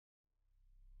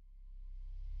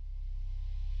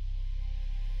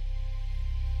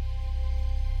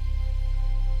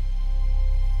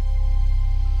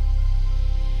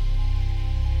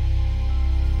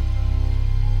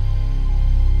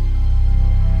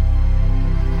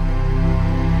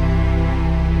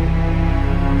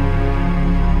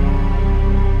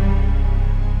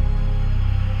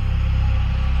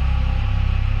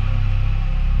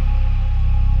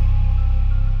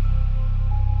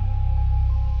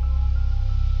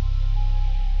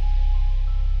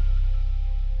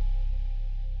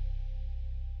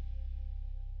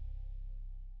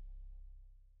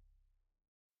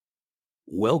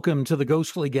Welcome to the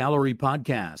Ghostly Gallery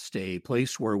podcast, a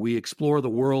place where we explore the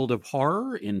world of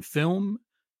horror in film,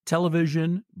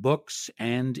 television, books,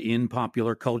 and in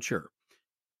popular culture.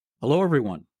 Hello,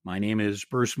 everyone. My name is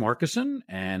Bruce Markison,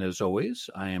 and as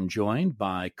always, I am joined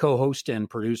by co-host and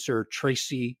producer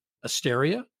Tracy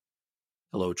Asteria.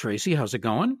 Hello, Tracy. How's it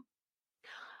going?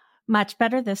 Much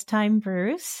better this time,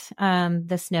 Bruce.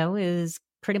 The snow is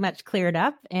pretty much cleared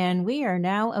up, and we are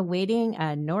now awaiting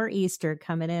a nor'easter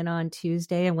coming in on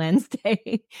Tuesday and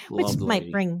Wednesday, which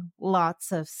might bring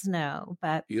lots of snow,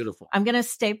 but beautiful. I'm going to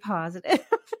stay positive.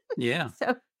 Yeah.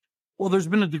 So, well, there's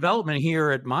been a development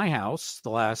here at my house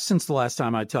since the last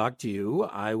time I talked to you.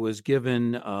 I was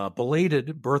given a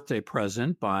belated birthday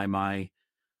present by my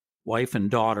wife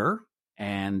and daughter,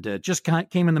 and just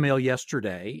came in the mail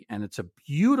yesterday, and it's a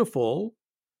beautiful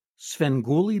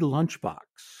Svengoolie lunchbox.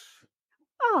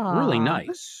 Aww. Really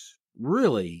nice.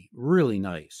 Really, really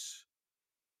nice.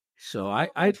 So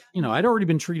I'd already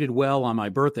been treated well on my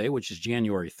birthday, which is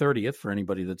January 30th, for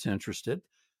anybody that's interested.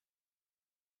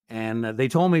 And they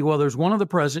told me, well, there's one other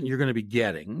present you're going to be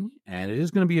getting, and it is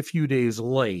going to be a few days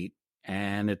late.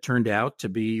 And it turned out to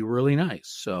be really nice.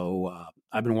 So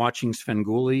I've been watching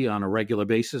Svengoolie on a regular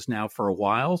basis now for a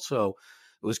while. So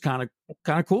it was kind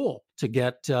of cool to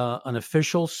get an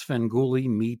official Svengoolie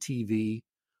MeTV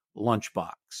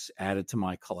lunchbox added to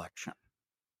my collection.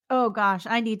 Oh gosh,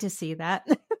 I need to see that.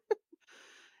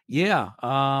 Yeah,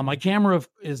 my camera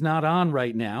is not on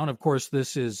right now, and of course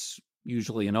this is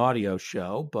usually an audio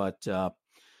show, but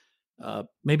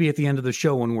maybe at the end of the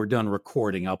show when we're done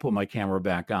recording, I'll put my camera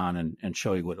back on and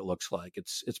show you what it looks like.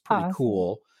 It's pretty awesome.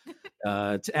 Cool.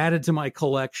 It's added to my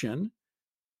collection,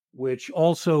 which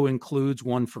also includes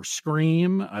one for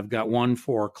Scream. I've got one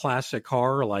for classic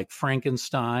horror like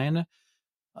Frankenstein.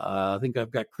 I think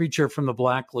I've got Creature from the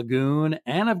Black Lagoon,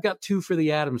 and I've got two for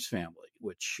the Addams Family,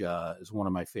 which is one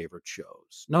of my favorite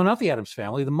shows. No, not the Addams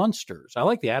Family, the Munsters. I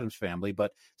like the Addams Family,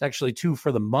 but it's actually two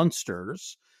for the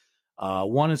Munsters.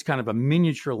 One is kind of a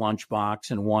miniature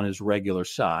lunchbox, and one is regular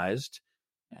sized.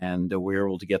 And we were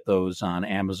able to get those on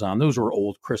Amazon. Those were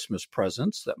old Christmas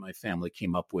presents that my family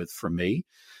came up with for me.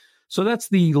 So that's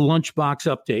the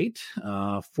lunchbox update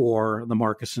for the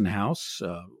Markison house.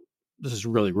 This is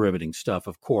really riveting stuff,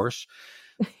 of course.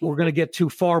 We're going to get to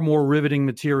far more riveting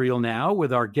material now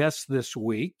with our guest this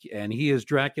week, and he is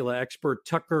Dracula expert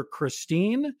Tucker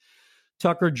Christine.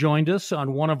 Tucker joined us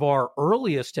on one of our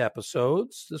earliest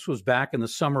episodes. This was back in the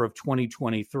summer of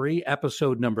 2023,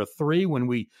 episode number 3, when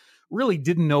we really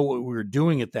didn't know what we were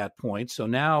doing at that point. So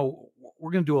now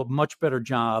we're going to do a much better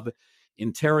job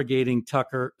interrogating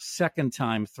Tucker second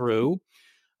time through.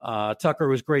 Tucker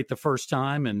was great the first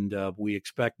time, and we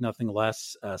expect nothing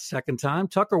less second time.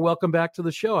 Tucker, welcome back to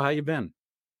the show. How you been?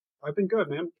 I've been good,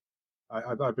 man.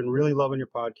 I've been really loving your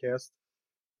podcast.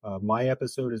 My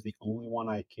episode is the only one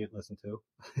I can't listen to.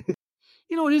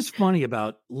 You know, it is funny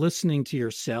about listening to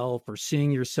yourself or seeing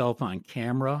yourself on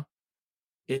camera.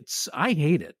 I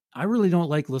hate it. I really don't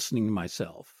like listening to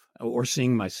myself or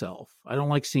seeing myself. I don't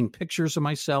like seeing pictures of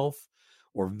myself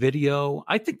or video.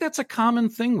 I think that's a common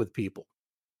thing with people.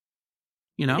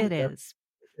 You know, it is.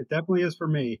 It definitely is for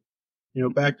me. You know,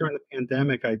 back during the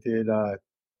pandemic, I did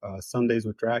Sundays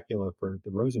with Dracula for the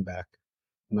Rosenbach,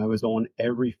 and I was on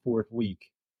every fourth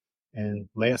week. And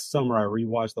last summer, I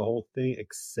rewatched the whole thing,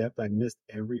 except I missed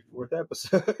every fourth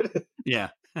episode. Yeah.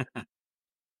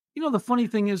 You know, the funny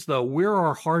thing is, though, we're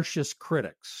our harshest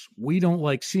critics. We don't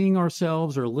like seeing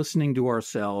ourselves or listening to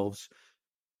ourselves.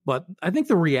 But I think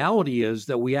the reality is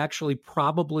that we actually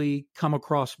probably come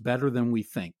across better than we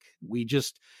think. We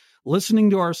just,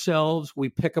 listening to ourselves, we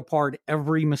pick apart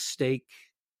every mistake.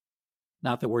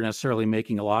 Not that we're necessarily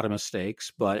making a lot of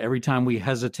mistakes, but every time we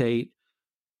hesitate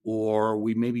or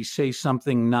we maybe say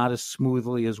something not as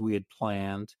smoothly as we had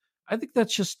planned, I think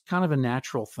that's just kind of a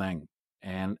natural thing.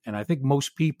 And I think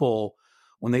most people,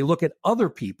 when they look at other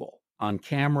people on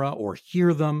camera or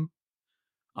hear them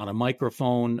on a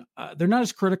microphone, they're not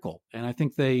as critical. And I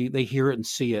think they hear it and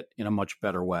see it in a much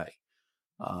better way.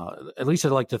 At least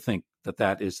I'd like to think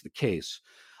that is the case.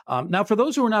 Now, for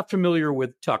those who are not familiar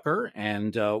with Tucker,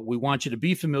 and we want you to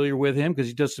be familiar with him because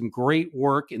he does some great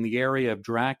work in the area of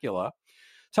Dracula.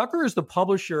 Tucker is the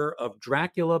publisher of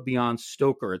Dracula Beyond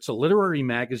Stoker. It's a literary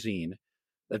magazine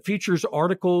that features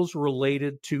articles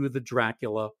related to the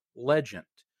Dracula legend.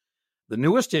 The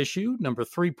newest issue, number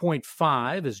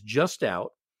 3.5, is just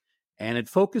out, and it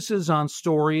focuses on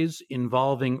stories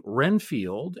involving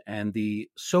Renfield and the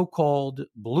so-called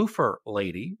Bloofer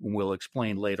lady, whom we'll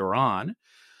explain later on.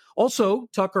 Also,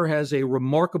 Tucker has a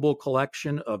remarkable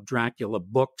collection of Dracula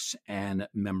books and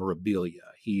memorabilia.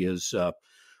 He is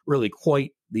really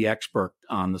quite the expert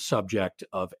on the subject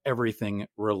of everything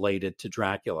related to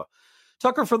Dracula.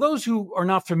 Tucker, for those who are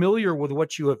not familiar with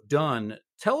what you have done,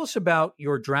 tell us about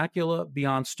your Dracula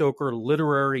Beyond Stoker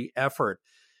literary effort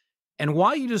and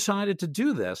why you decided to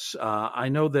do this. I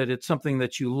know that it's something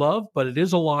that you love, but it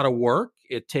is a lot of work.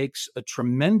 It takes a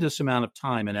tremendous amount of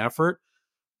time and effort.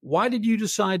 Why did you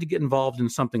decide to get involved in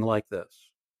something like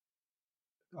this?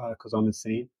 Because I'm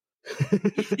insane.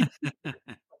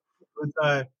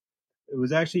 It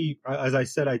was actually, as I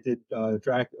said, I did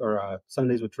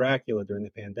Sundays with Dracula during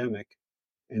the pandemic.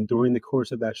 And during the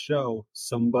course of that show,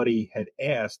 somebody had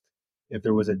asked if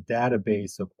there was a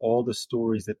database of all the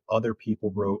stories that other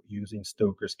people wrote using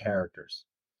Stoker's characters.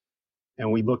 And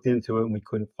we looked into it and we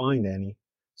couldn't find any.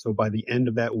 So by the end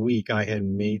of that week, I had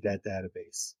made that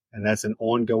database. And that's an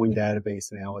ongoing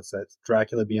database now. It's at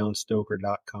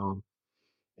DraculaBeyondStoker.com.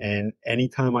 And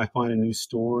anytime I find a new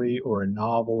story or a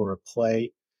novel or a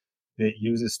play that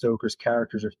uses Stoker's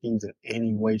characters or themes in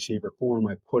any way, shape, or form,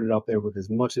 I put it up there with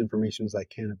as much information as I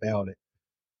can about it.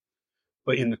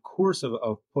 But in the course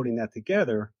of putting that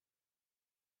together,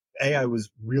 I was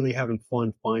really having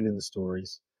fun finding the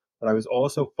stories, but I was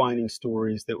also finding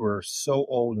stories that were so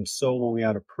old and so long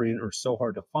out of print or so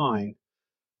hard to find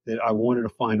that I wanted to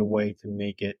find a way to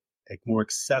make it more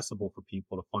accessible for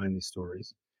people to find these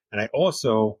stories. And I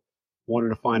also wanted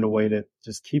to find a way to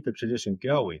just keep the tradition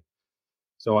going.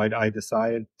 So I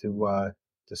decided to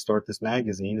start this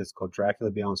magazine. It's called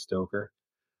Dracula Beyond Stoker.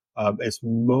 It's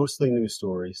mostly news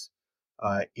stories.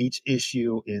 Each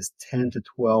issue is 10 to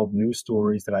 12 news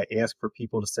stories that I ask for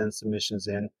people to send submissions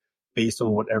in based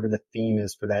on whatever the theme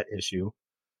is for that issue.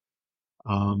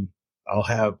 I'll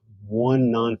have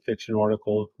one nonfiction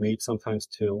article, maybe sometimes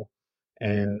two,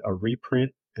 and a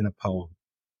reprint and a poem.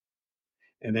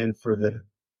 And then for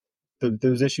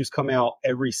those issues come out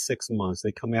every 6 months.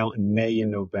 They come out in May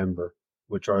and November,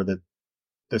 which are the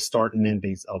start and end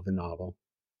dates of the novel.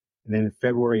 And then in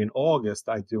February and August,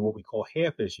 I do what we call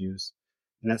half issues.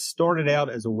 And that started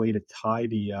out as a way to tie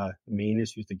the main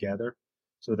issues together.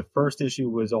 So the first issue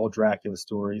was all Dracula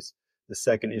stories. The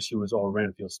second issue was all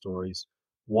Renfield stories.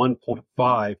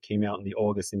 1.5 came out in the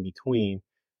August in between.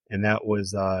 And that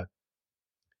was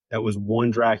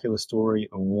one Dracula story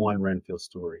and one Renfield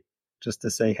story, just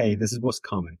to say, hey, this is what's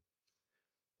coming.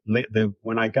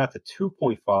 When I got to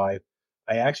 2.5,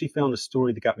 I actually found a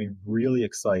story that got me really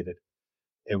excited.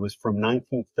 It was from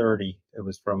 1930. It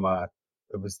was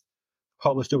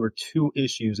published over 2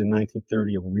 issues in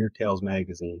 1930 of Weird Tales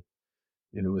magazine.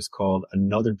 And it was called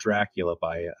Another Dracula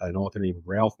by an author named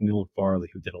Ralph Milne Farley,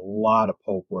 who did a lot of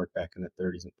pulp work back in the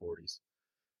 30s and 40s.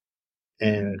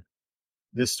 And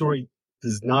this story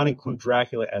does not include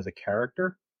Dracula as a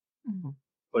character,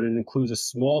 but it includes a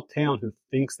small town who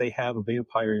thinks they have a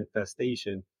vampire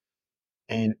infestation,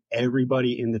 and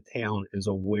everybody in the town is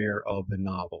aware of the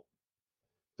novel.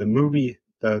 The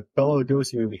Bela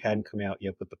Lugosi movie hadn't come out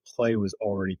yet, but the play was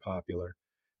already popular.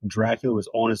 Dracula was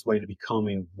on his way to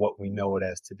becoming what we know it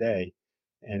as today.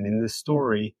 And in this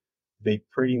story, they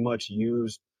pretty much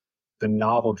used the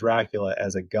novel Dracula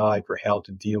as a guide for how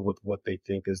to deal with what they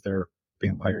think is their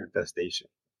vampire infestation.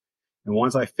 And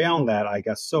once I found that, I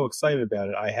got so excited about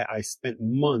it. I spent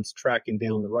months tracking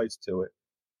down the rights to it.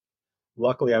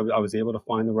 Luckily, I was able to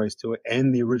find the rights to it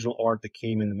and the original art that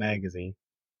came in the magazine.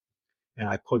 And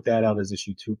I put that out as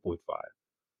issue 2.5.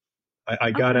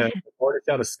 I got an artist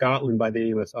out of Scotland by the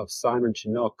name of Simon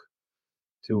Chinook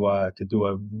to do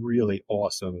a really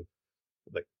awesome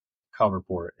cover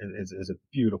for it. And it's a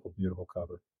beautiful, beautiful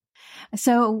cover.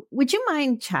 So would you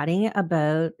mind chatting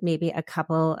about maybe a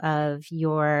couple of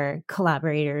your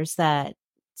collaborators that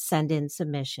send in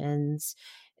submissions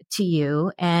to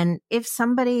you? And if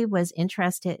somebody was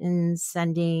interested in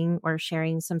sending or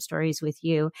sharing some stories with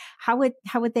you, how would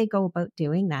they go about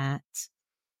doing that?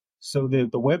 So the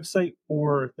website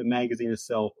for the magazine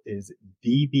itself is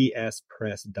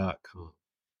dbspress.com.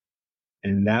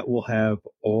 And that will have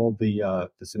all the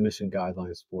submission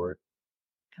guidelines for it.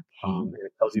 Okay.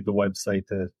 It tells you the website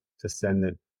to send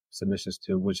the submissions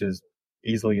to, which is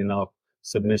easily enough,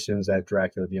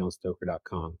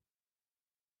 submissions@DraculaBeyondStoker.com.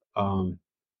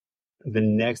 The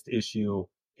next issue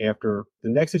I'm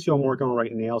working on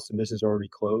right now, submissions are already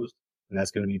closed, and that's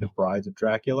going to be The Brides of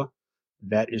Dracula.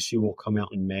 That issue will come out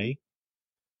in May.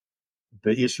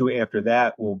 The issue after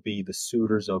that will be The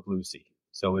Suitors of Lucy.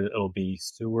 So it'll be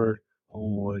Seward,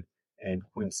 Homewood, and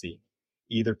Quincy,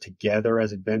 either together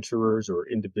as adventurers or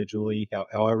individually.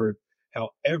 However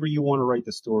you want to write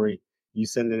the story, you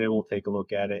send it in, we'll take a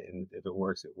look at it, and if it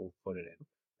works, we'll put it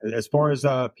in. As far as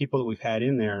people that we've had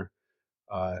in there,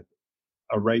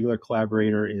 a regular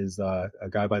collaborator is a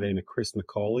guy by the name of Chris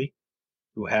McCauley,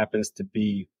 who happens to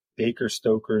be Baker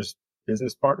Stoker's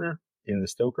business partner in the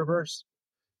Stokerverse.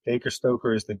 Baker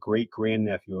Stoker is the great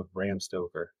grandnephew of Bram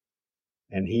Stoker.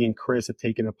 And he and Chris have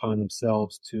taken upon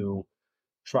themselves to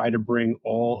try to bring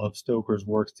all of Stoker's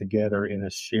works together in a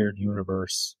shared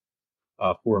universe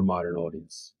for a modern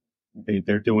audience.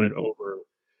 They're doing it over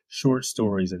short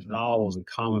stories and novels and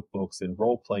comic books and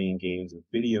role-playing games and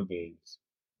video games.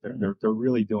 They're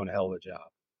really doing a hell of a job.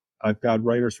 I've got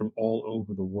writers from all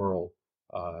over the world.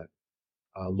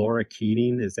 Laura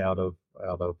Keating is out of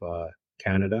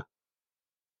Canada.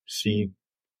 She's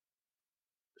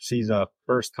a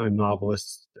first-time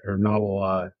novelist. Her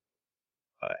novel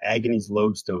Agony's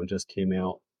Lodestone just came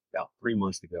out about 3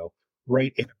 months ago.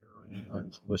 Right after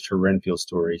was her Renfield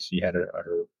story. She had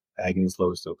her Agony's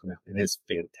Lodestone come out, and it's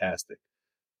fantastic.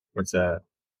 It's a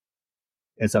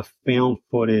found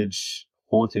footage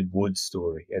haunted woods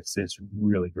story. It's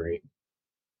really great.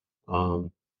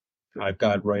 I've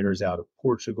got writers out of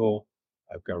Portugal.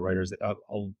 I've got writers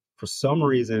for some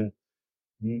reason,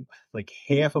 like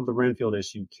half of the Renfield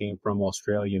issue came from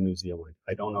Australia and New Zealand.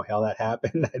 I don't know how that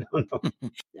happened. I don't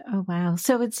know. Oh, wow.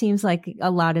 So it seems like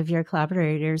a lot of your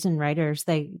collaborators and writers,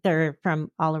 they're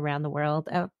from all around the world.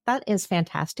 Oh, that is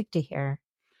fantastic to hear.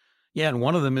 Yeah, and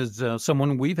one of them is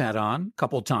someone we've had on a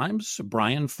couple of times,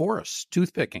 Brian Forrest,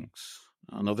 Toothpickings,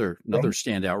 another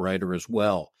standout writer as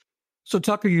well. So,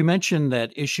 Tucker, you mentioned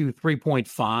that issue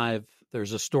 3.5,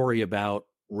 there's a story about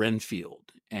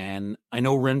Renfield. And I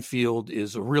know Renfield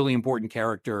is a really important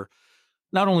character,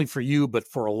 not only for you, but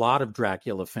for a lot of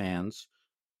Dracula fans.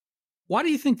 Why do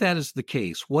you think that is the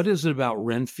case? What is it about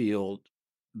Renfield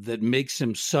that makes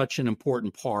him such an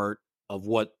important part of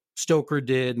what Stoker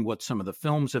did and what some of the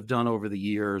films have done over the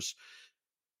years?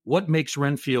 What makes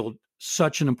Renfield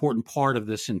such an important part of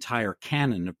this entire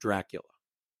canon of Dracula?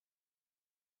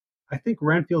 I think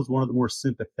Renfield's one of the more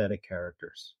sympathetic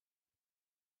characters.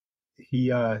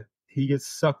 He gets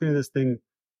sucked into this thing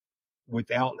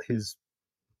without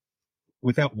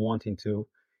wanting to.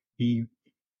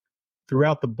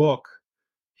 Throughout the book,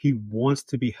 he wants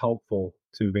to be helpful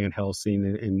to Van Helsing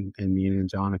and Mina and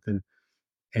Jonathan,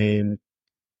 and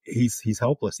he's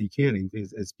helpless. He can't.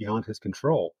 It's beyond his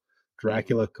control.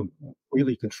 Dracula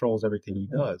completely controls everything he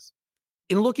does.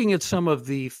 In looking at some of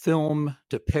the film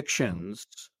depictions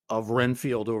of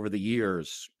Renfield over the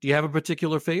years, do you have a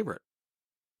particular favorite?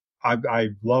 I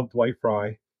love Dwight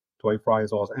Frye. Dwight Frye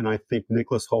is awesome, and I think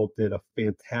Nicholas Hoult did a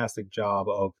fantastic job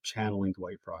of channeling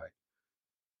Dwight Frye.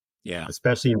 Yeah,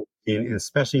 especially in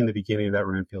the beginning of that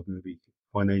Renfield movie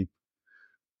when they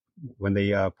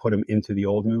put him into the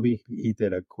old movie, he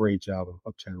did a great job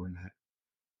of channeling that.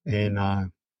 And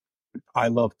I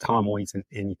love Tom Waits and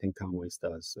anything Tom Waits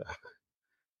does. So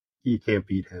you can't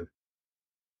beat him.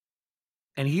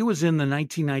 And he was in the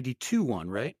 1992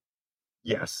 one, right?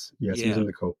 Yes, yeah. He was in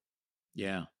the Coppola.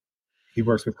 Yeah. He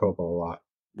works with Coppola a lot.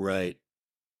 Right.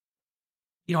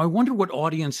 You know, I wonder what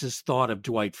audiences thought of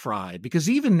Dwight Frye, because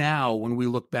even now, when we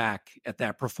look back at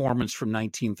that performance from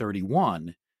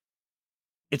 1931,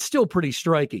 it's still pretty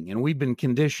striking. And we've been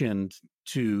conditioned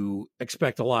to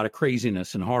expect a lot of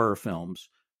craziness in horror films.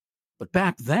 But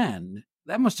back then,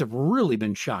 that must have really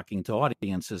been shocking to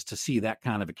audiences to see that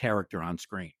kind of a character on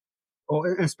screen. Oh,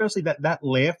 and especially that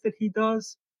laugh that he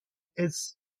does.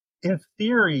 It's, in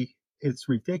theory, it's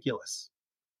ridiculous,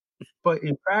 but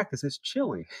in practice, it's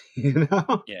chilling. You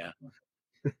know? Yeah.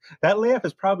 That laugh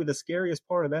is probably the scariest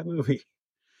part of that movie.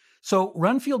 So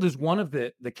Renfield is one of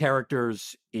the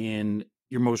characters in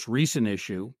your most recent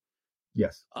issue.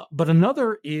 Yes. But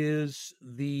another is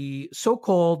the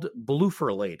so-called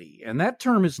Bloofer Lady. And that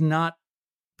term is not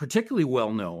particularly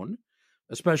well known,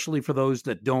 especially for those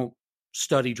that don't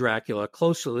study Dracula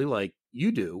closely like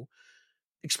you do.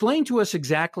 Explain to us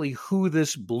exactly who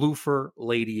this Bloofer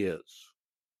Lady is.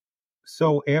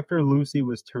 So after Lucy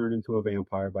was turned into a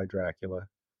vampire by Dracula,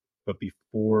 but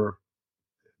before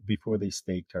they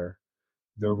staked her,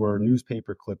 there were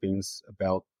newspaper clippings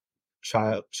about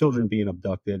children being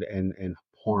abducted and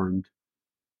harmed.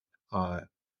 And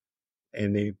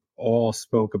they all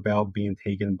spoke about being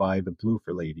taken by the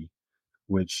Bloofer Lady,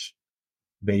 which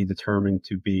they determined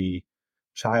to be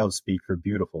child speak for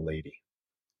beautiful lady.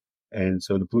 And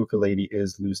so the Bloofer Lady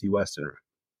is Lucy Westenra.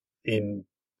 In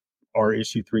our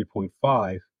issue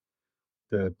 3.5,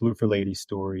 the Bloofer Lady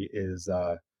story is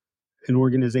an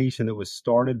organization that was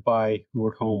started by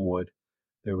Lord Homewood.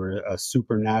 They were a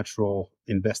supernatural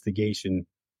investigation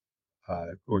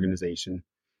organization,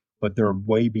 but they're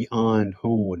way beyond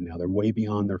Homewood now. They're way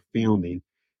beyond their founding,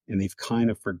 and they've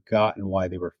kind of forgotten why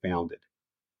they were founded.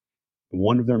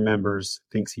 One of their members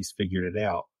thinks he's figured it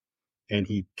out, and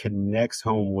he connects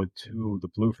Homewood to the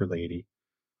Bloofer lady,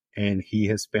 and he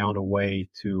has found a way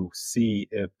to see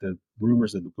if the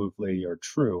rumors of the Bloofer lady are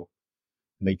true.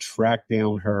 And they track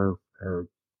down her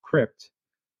crypt,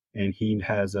 and he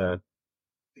has a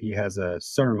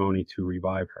ceremony to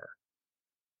revive her.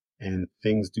 And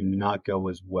things do not go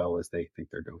as well as they think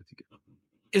they're going to go.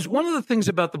 Is one of the things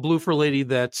about the Bloofer lady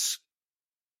that's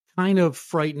kind of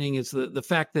frightening is the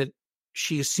fact that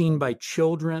she is seen by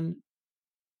children,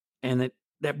 and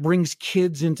that brings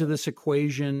kids into this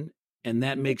equation, and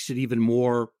that makes it even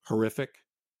more horrific?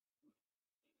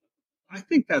 I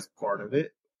think that's part of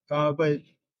it. But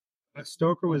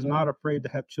Stoker was not afraid to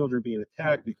have children being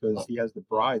attacked because he has the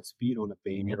bride's feet on a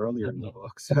baby earlier in the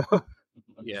book. So,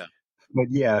 yeah. But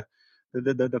yeah,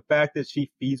 the fact that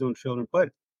she feeds on children, but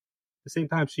at the same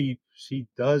time, she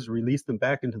does release them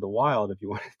back into the wild, if you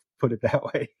want to put it that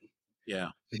way. Yeah.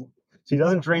 She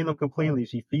doesn't drain them completely.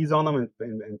 She feeds on them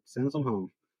and sends them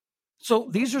home. So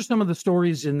these are some of the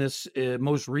stories in this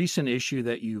most recent issue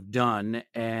that you've done,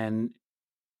 and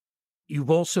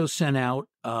you've also sent out,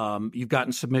 you've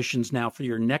gotten submissions now for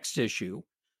your next issue,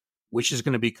 which is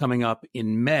going to be coming up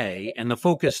in May. And the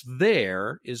focus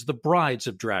there is the Brides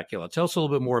of Dracula. Tell us a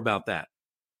little bit more about that.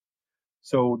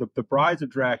 So the Brides of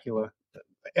Dracula,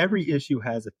 every issue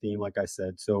has a theme, like I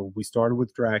said. So we started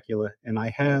with Dracula, and I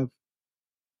have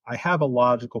a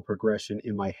logical progression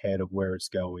in my head of where it's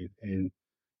going. And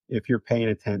if you're paying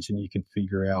attention, you can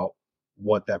figure out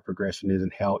what that progression is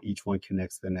and how each one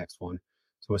connects to the next one.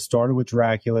 So it started with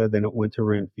Dracula, then it went to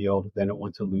Renfield, then it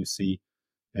went to Lucy,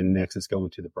 and next it's going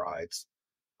to the Brides.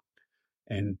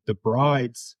 And the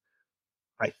Brides,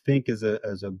 I think, is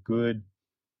a good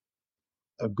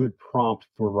prompt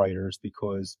for writers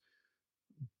because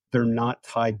they're not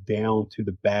tied down to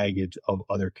the baggage of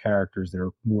other characters that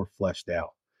are more fleshed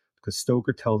out. Because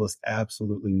Stoker tells us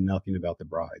absolutely nothing about the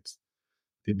Brides.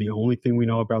 The only thing we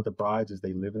know about the Brides is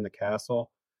they live in the castle.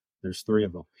 There's 3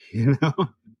 of them, you know?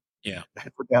 Yeah.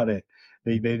 That's about it.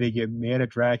 They get mad at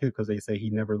Dracula because they say he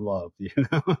never loved, you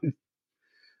know?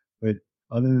 But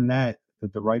other than that,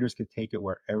 the writers could take it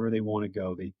wherever they want to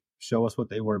go. They show us what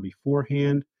they were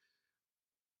beforehand,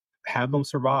 have them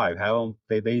survive, have them,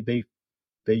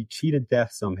 they cheated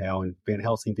death somehow, and Van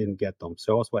Helsing didn't get them.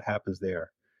 Show us what happens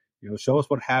there. You know, show us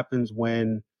what happens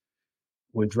when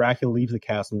Dracula leaves the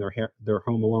castle and they're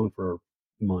home alone for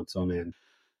months on end.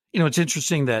 You know, it's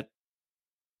interesting that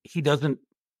he doesn't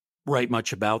write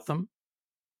much about them.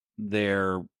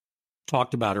 They're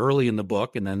talked about early in the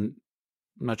book, and then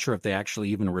I'm not sure if they actually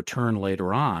even return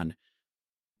later on.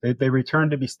 They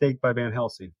return to be staked by Van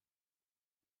Helsing.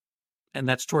 And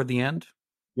that's toward the end?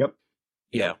 Yep.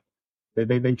 Yeah.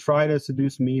 They try to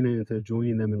seduce Mina into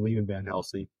joining them and leaving Van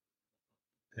Helsing.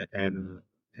 And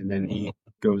then he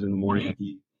goes in the morning,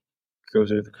 he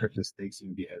goes into the crypt and stakes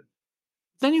him beheaded.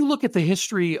 Then you look at the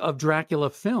history of Dracula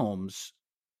films,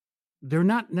 they're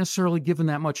not necessarily given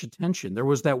that much attention. There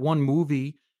was that one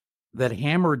movie that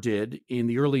Hammer did in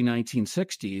the early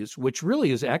 1960s, which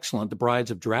really is excellent, The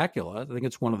Brides of Dracula. I think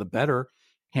it's one of the better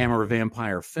Hammer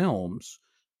vampire films.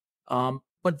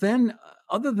 But then,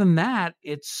 other than that,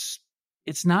 it's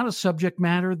not a subject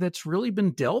matter that's really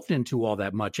been delved into all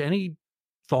that much. Any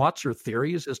thoughts or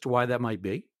theories as to why that might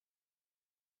be?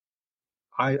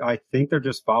 I think they're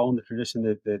just following the tradition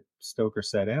that Stoker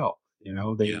set out. You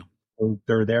know,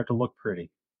 they're there to look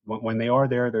pretty. When they are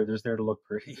there, they're just there to look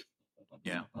pretty.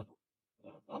 Yeah.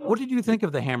 What did you think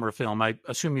of the Hammer film? I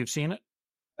assume you've seen it?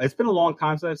 It's been a long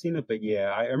time since I've seen it, but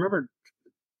yeah, I remember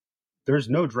there's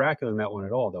no Dracula in that one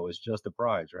at all, though. It's just the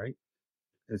Brides, right?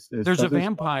 There's a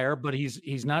vampire, but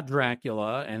he's not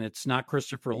Dracula, and it's not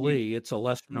Christopher Lee. It's a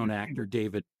lesser-known actor,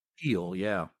 David Peel.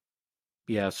 Yeah.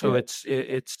 Yeah, so it's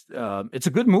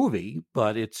a good movie,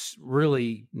 but it's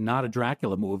really not a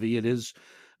Dracula movie. It is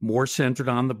more centered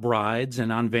on the Brides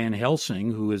and on Van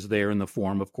Helsing, who is there in the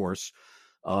form, of course,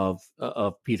 of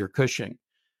Peter Cushing.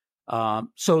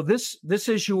 So this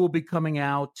issue will be coming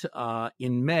out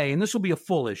in May, and this will be a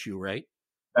full issue, right?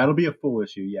 That'll be a full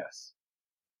issue, yes.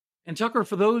 And Tucker,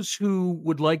 for those who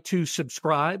would like to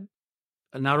subscribe,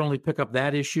 and not only pick up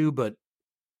that issue, but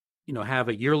have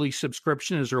a yearly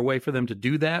subscription, is there a way for them to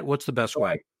do that? What's the best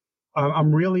way?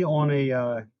 I'm really on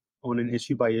an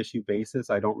issue by issue basis.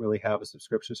 I don't really have a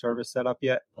subscription service set up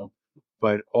yet,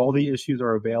 but all the issues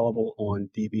are available on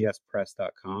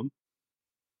dbspress.com.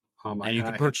 And you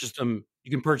can purchase them.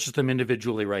 You can purchase them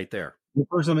individually right there. You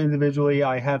purchase them individually.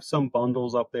 I have some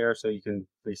bundles up there, so you can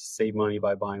save money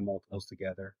by buying multiples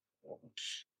together.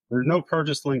 There's no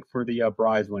purchase link for the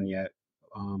Brides one yet.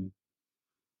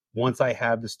 once I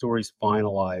have the stories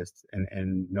finalized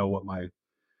and know what my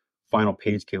final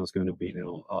page count is going to be, then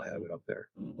I'll have it up there.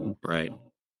 Right.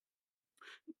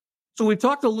 So we've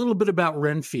talked a little bit about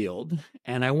Renfield,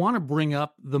 and I want to bring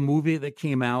up the movie that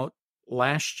came out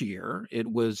last year.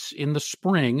 It was in the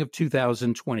spring of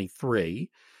 2023,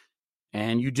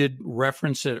 and you did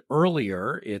reference it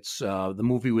earlier. It's the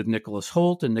movie with Nicholas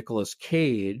Hoult and Nicolas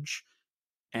Cage.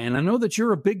 And I know that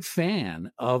you're a big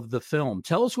fan of the film.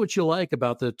 Tell us what you like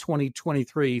about the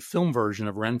 2023 film version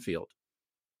of Renfield.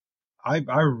 I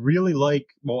really like,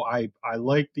 well, I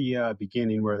like the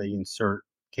beginning where they insert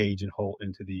Cage and Holt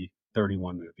into the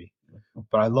 31 movie,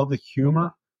 but I love the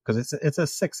humor because it's a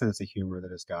sick sense of humor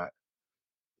that it's got,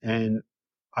 and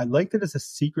I like that it's a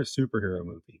secret superhero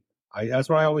movie. That's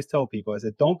what I always tell people. I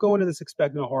said, don't go into this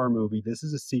expecting a horror movie. This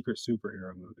is a secret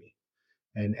superhero movie,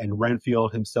 and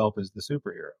Renfield himself is the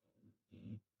superhero.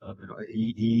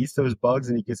 He eats those bugs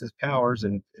and he gets his powers,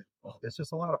 and it's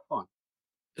just a lot of fun.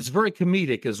 It's very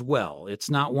comedic as well. It's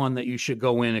not one that you should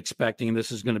go in expecting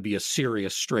this is going to be a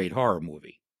serious, straight horror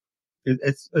movie.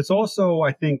 It's also,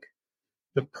 I think,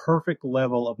 the perfect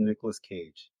level of Nicolas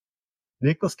Cage.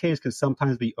 Nicolas Cage can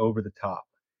sometimes be over the top,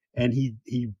 and he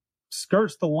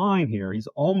skirts the line here. He's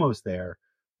almost there,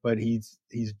 but he's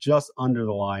just under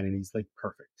the line, and he's like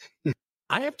perfect.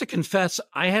 I have to confess,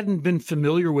 I hadn't been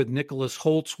familiar with Nicholas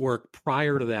Holt's work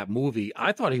prior to that movie.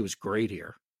 I thought he was great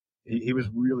here. He was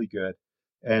really good,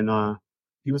 and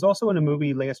he was also in a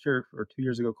movie last year or 2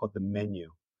 years ago called The Menu,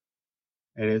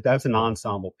 and that's an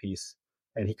ensemble piece,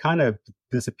 and he kind of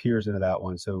disappears into that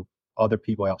one, so other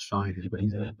people outshine him. But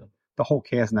the whole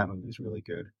cast in that movie is really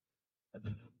good.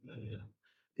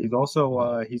 He's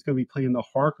also he's going to be playing the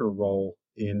Harker role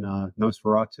in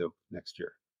Nosferatu next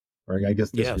year, or I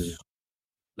guess this year.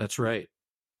 That's right.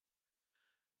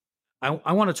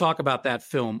 I want to talk about that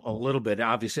film a little bit.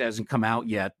 Obviously, it hasn't come out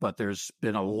yet, but there's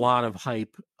been a lot of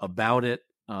hype about it.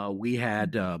 We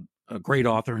had a great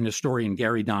author and historian,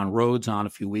 Gary Don Rhodes, on a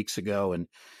few weeks ago, and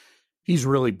he's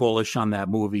really bullish on that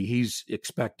movie. He's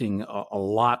expecting a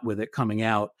lot with it coming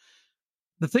out.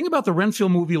 The thing about the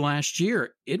Renfield movie last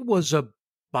year, it was a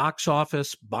box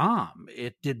office bomb.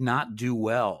 It did not do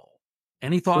well.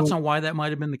 Any thoughts on why that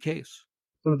might have been the case?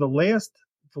 So the last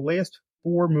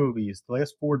four movies, the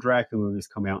last four Dracula movies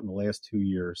come out in the last 2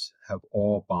 years have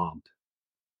all bombed.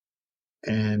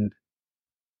 And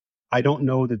I don't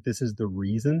know that this is the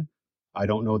reason. I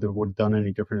don't know that it would have done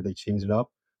any different if they changed it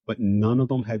up, but none of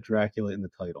them had Dracula in the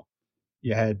title.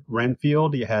 You had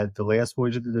Renfield, you had The Last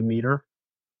Voyage of the Demeter,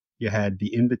 you had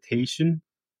The Invitation,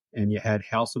 and you had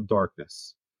House of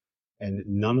Darkness. And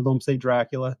none of them say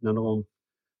Dracula. None of them.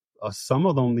 Some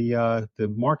of them, the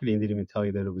marketing didn't even tell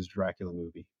you that it was a Dracula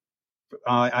movie.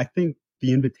 I think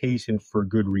The Invitation for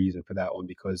good reason for that one,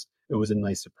 because it was a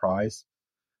nice surprise.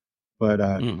 But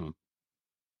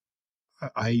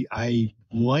I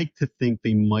like to think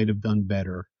they might have done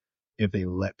better if they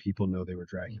let people know they were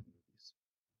Dracula movies.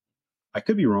 I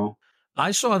could be wrong. I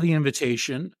saw The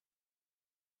Invitation.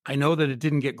 I know that it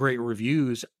didn't get great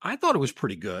reviews. I thought it was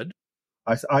pretty good.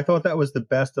 I thought that was the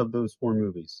best of those four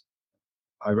movies.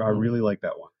 I really like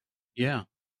that one. Yeah.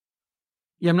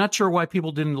 Yeah, I'm not sure why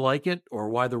people didn't like it or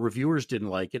why the reviewers didn't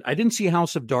like it. I didn't see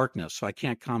House of Darkness, so I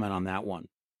can't comment on that one.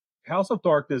 House of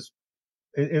Darkness,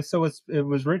 it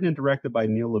was written and directed by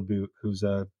Neil LaBute, he's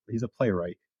a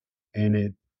playwright,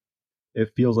 and it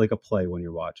feels like a play when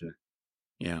you're watching it.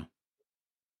 Yeah.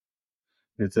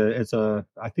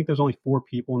 I think there's only 4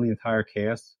 people in the entire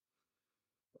cast.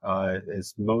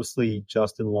 It's mostly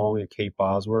Justin Long and Kate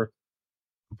Bosworth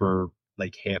for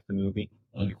like half the movie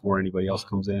before anybody else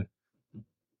comes in.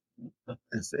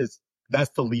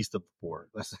 That's the least of the 4.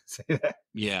 Let's say that.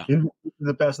 Yeah.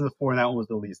 The best of the 4, and that one was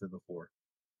the least of the 4.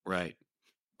 Right.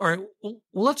 All right. Well,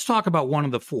 let's talk about one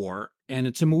of the 4. And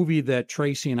it's a movie that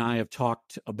Tracy and I have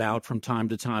talked about from time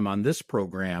to time on this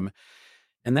program.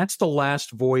 And that's The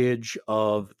Last Voyage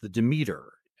of the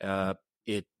Demeter.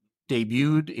 It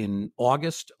debuted in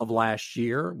August of last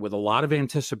year with a lot of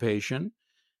anticipation.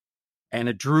 And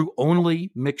it drew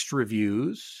only mixed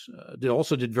reviews. It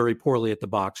also did very poorly at the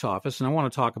box office. And I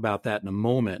want to talk about that in a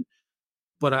moment.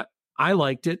 But I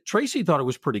liked it. Tracy thought it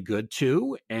was pretty good,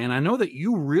 too. And I know that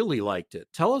you really liked it.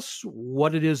 Tell us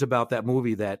what it is about that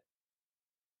movie that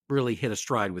really hit a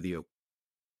stride with you.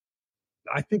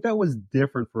 I think that was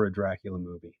different for a Dracula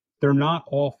movie. They're not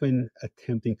often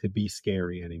attempting to be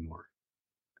scary anymore,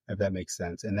 if that makes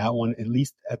sense. And that one,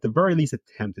 at the very least,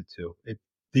 attempted to. It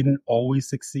didn't always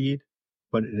succeed,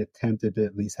 but it attempted to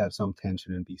at least have some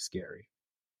tension and be scary.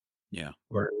 Yeah.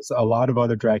 Whereas a lot of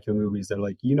other Dracula movies, they're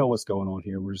like, you know what's going on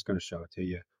here. We're just going to show it to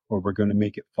you, or we're going to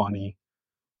make it funny,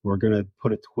 we're going to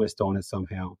put a twist on it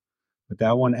somehow. But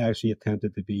that one actually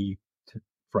attempted to be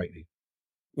frightening.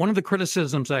 One of the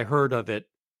criticisms I heard of it,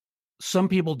 some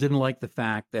people didn't like the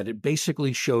fact that it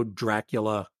basically showed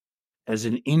Dracula as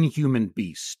an inhuman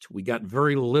beast. We got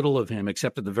very little of him,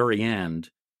 except at the very end,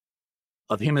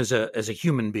 of him as a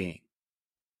human being.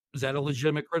 Is that a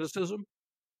legitimate criticism?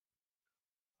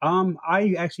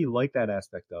 I actually like that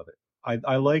aspect of it.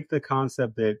 I like the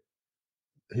concept that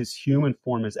his human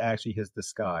form is actually his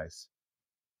disguise.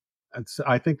 And so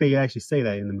I think they actually say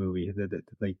that in the movie, that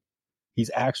like he's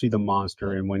actually the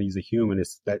monster, and when he's a human,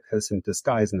 it's that has him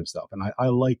disguising himself. And I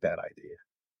like that idea.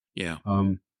 Yeah.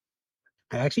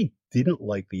 I actually didn't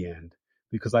like the end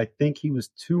because I think he was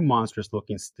too monstrous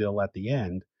looking still at the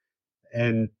end,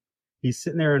 and he's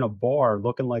sitting there in a bar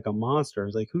looking like a monster.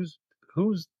 It's like who's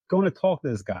going to talk to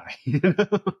this guy?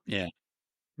 Yeah.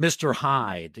 Mr.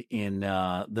 Hyde in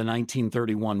the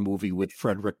 1931 movie with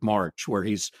Frederick March, where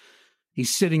he's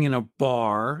sitting in a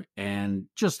bar and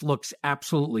just looks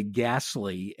absolutely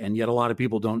ghastly, and yet a lot of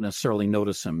people don't necessarily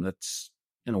notice him. That's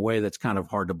in a way that's kind of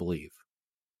hard to believe.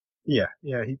 Yeah.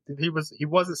 He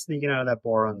wasn't sneaking out of that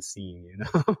bar unseen, you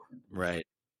know. Right.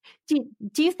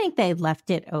 Do you think they left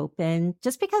it open?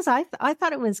 Just because I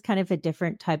thought it was kind of a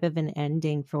different type of an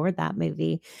ending for that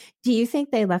movie. Do you think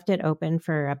they left it open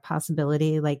for a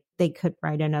possibility, like they could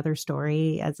write another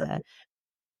story as a?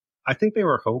 I think they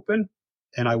were hoping,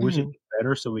 and I wish it was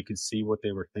better so we could see what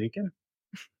they were thinking.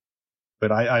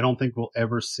 But I don't think we'll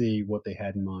ever see what they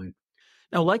had in mind.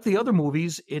 Now, like the other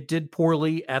movies, it did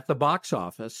poorly at the box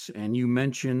office, and you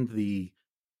mentioned the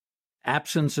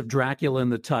absence of Dracula in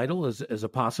the title as a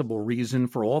possible reason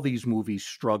for all these movies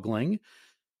struggling.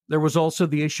 There was also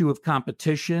the issue of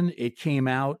competition. It came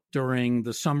out during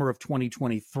the summer of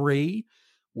 2023,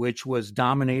 which was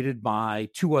dominated by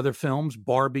two other films,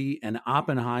 Barbie and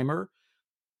Oppenheimer.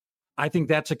 I think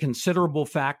that's a considerable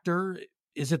factor.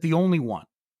 Is it the only one?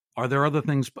 Are there other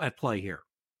things at play here?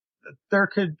 There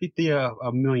could be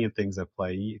a million things at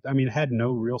play. I mean, it had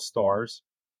no real stars.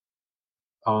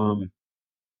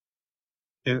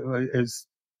 It's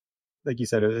like you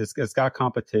said, it's got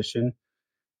competition.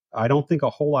 I don't think a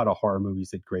whole lot of horror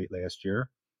movies did great last year.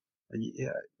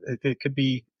 Yeah, it could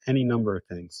be any number of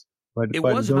things. But it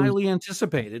was highly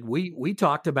anticipated. We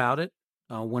talked about it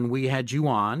when we had you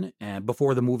on and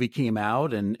before the movie came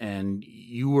out, and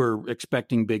you were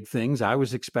expecting big things. I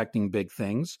was expecting big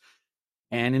things.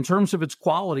 And in terms of its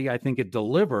quality, I think it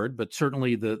delivered, but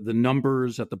certainly the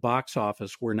numbers at the box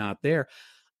office were not there.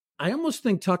 I almost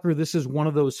think, Tucker, this is one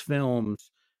of those films,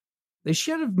 they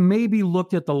should have maybe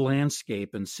looked at the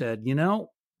landscape and said, you know,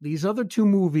 these other two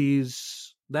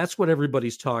movies, that's what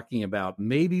everybody's talking about.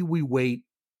 Maybe we wait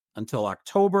until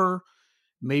October.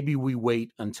 Maybe we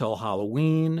wait until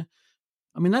Halloween.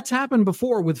 I mean, that's happened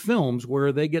before with films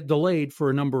where they get delayed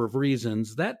for a number of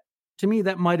reasons. That, to me,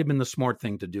 that might have been the smart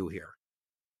thing to do here.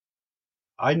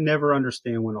 I never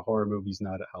understand when a horror movie's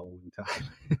not at Halloween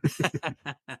time.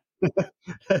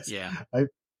 Yeah. I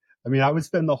mean, I would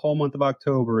spend the whole month of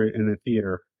October in a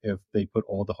theater if they put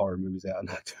all the horror movies out in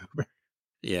October.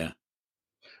 Yeah.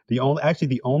 The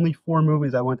only four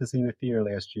movies I went to see in the theater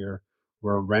last year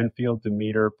were Renfield,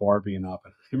 Demeter, Barbie, and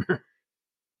Oppenheimer.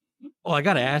 Well, I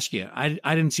got to ask you, I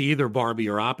didn't see either Barbie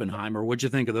or Oppenheimer. What'd you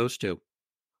think of those two?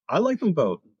 I like them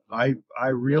both. I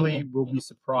really will be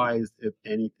surprised if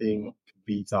anything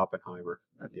beats Oppenheimer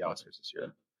at the Oscars this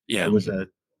year. Yeah. It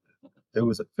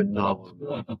was a phenomenal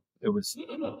movie. It was,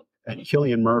 and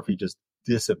Cillian Murphy just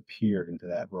disappeared into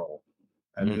that role.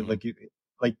 I mean, like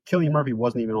Cillian Murphy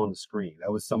wasn't even on the screen.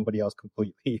 That was somebody else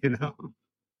completely, you know.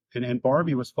 And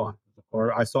Barbie was fun.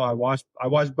 Or I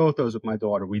watched both those with my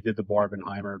daughter. We did the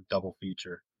Barbenheimer double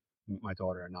feature, my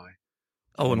daughter and I.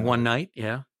 Oh, in one night,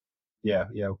 yeah. Yeah.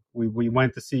 We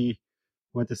went to see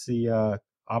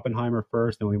Oppenheimer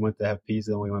first, and we went to have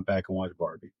pizza, and we went back and watched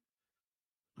Barbie.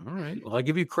 All right. Well, I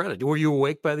give you credit. Were you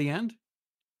awake by the end?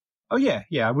 Oh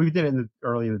yeah. We did it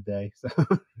early in the day. So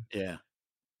yeah.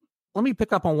 Let me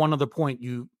pick up on one other point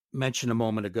you mentioned a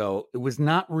moment ago. It was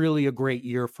not really a great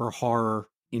year for horror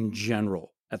in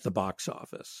general at the box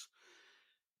office.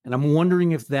 And I'm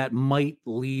wondering if that might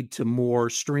lead to more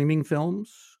streaming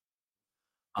films,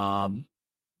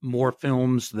 more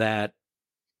films that,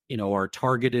 you know, are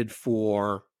targeted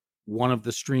for one of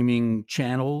the streaming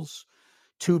channels.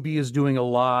 Tubi is doing a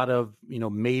lot of, you know,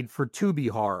 made for Tubi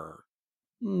horror.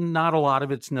 Not a lot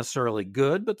of it's necessarily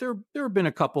good, but there have been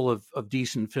a couple of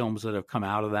decent films that have come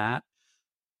out of that.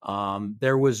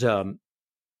 There was a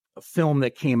film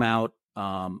that came out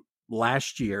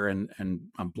last year, and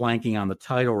I'm blanking on the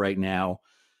title right now,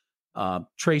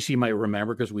 Tracy might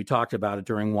remember because we talked about it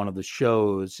during one of the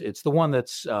shows. It's the one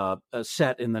that's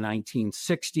set in the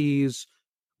 1960s,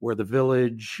 where the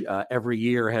village every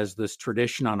year has this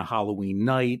tradition on a Halloween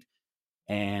night,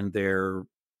 and they're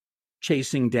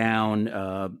chasing down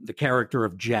the character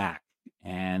of Jack.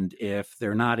 And if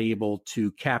they're not able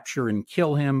to capture and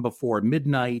kill him before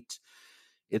midnight,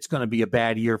 it's going to be a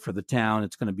bad year for the town.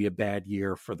 It's going to be a bad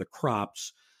year for the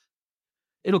crops.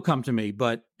 It'll come to me.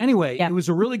 But anyway, It was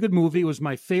a really good movie. It was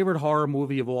my favorite horror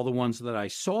movie of all the ones that I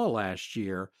saw last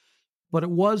year. But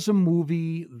it was a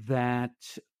movie that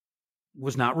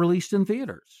was not released in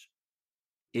theaters.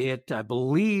 It, I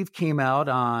believe, came out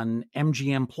on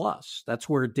MGM Plus. That's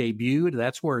where it debuted.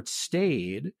 That's where it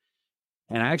stayed.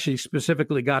 And I actually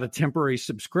specifically got a temporary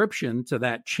subscription to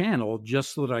that channel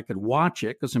just so that I could watch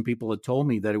it, because some people had told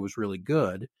me that it was really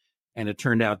good, and it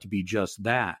turned out to be just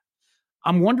that.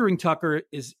 I'm wondering, Tucker,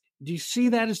 do you see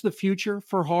that as the future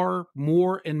for horror?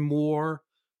 More and more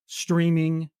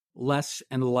streaming, less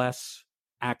and less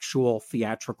actual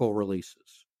theatrical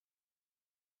releases?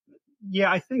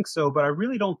 Yeah, I think so, but I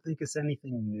really don't think it's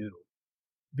anything new.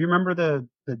 If you remember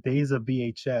the days of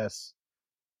VHS,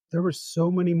 there were so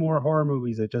many more horror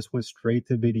movies that just went straight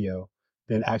to video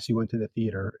than actually went to the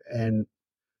theater. And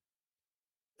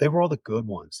they were all the good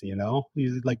ones,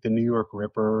 like the New York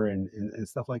Ripper and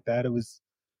stuff like that. It was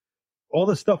all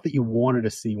the stuff that you wanted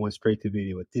to see went straight to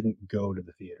video. It didn't go to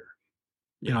the theater.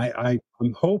 Yeah. And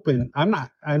I'm hoping,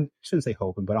 I shouldn't say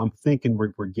hoping, but I'm thinking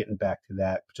we're getting back to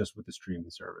that just with the streaming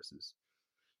services.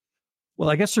 Well,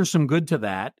 I guess there's some good to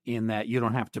that in that you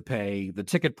don't have to pay the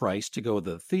ticket price to go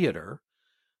to the theater.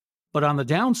 But on the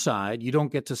downside, you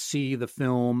don't get to see the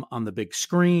film on the big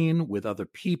screen with other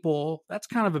people. That's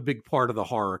kind of a big part of the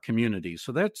horror community.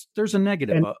 So there's a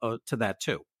negative to that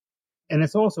too. And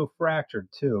it's also fractured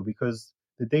too, because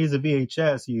the days of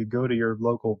VHS, you go to your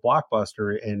local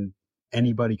Blockbuster and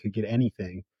anybody could get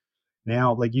anything.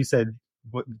 Now, like you said,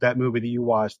 that movie that you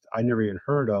watched, I never even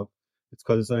heard of. It's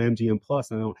because it's on MGM Plus,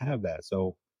 and I don't have that.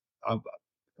 So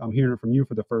I'm hearing it from you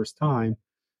for the first time,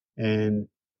 and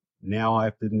now I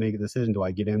have to make a decision: do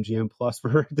I get MGM Plus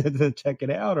to check it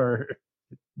out, or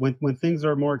when things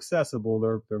are more accessible,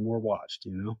 they're more watched,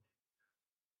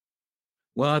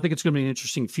 Well, I think it's going to be an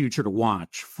interesting future to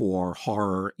watch for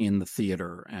horror in the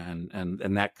theater and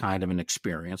that kind of an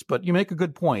experience. But you make a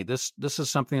good point. This is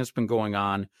something that's been going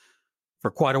on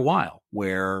for quite a while,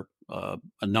 where a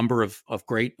number of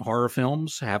great horror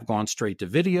films have gone straight to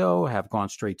video, have gone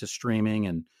straight to streaming,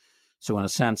 and so in a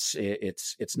sense,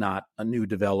 it's not a new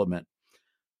development.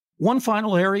 One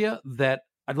final area that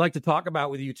I'd like to talk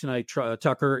about with you tonight,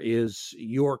 Tucker, is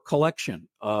your collection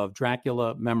of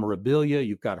Dracula memorabilia.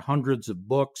 You've got hundreds of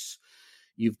books.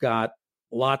 You've got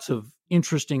lots of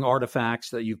interesting artifacts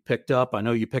that you've picked up. I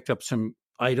know you picked up some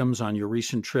items on your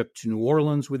recent trip to New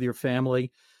Orleans with your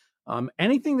family.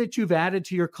 Anything that you've added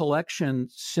to your collection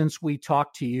since we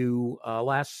talked to you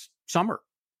last summer?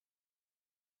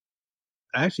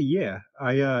 Actually, yeah.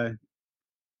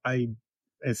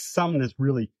 It's something that's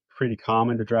really pretty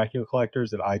common to Dracula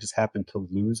collectors that I just happened to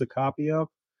lose a copy of.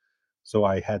 So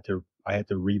I had to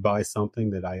rebuy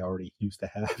something that I already used to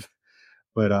have.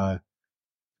 But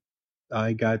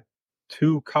I got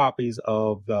 2 copies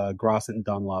of the Grosset and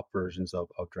Dunlop versions of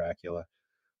Dracula,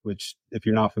 which, if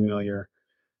you're not familiar,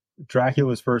 Dracula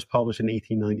was first published in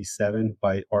 1897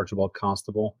 by Archibald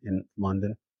Constable in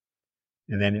London,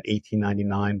 and then in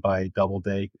 1899 by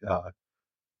Doubleday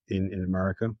in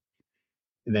America.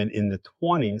 And then in the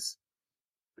 20s,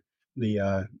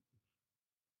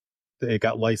 it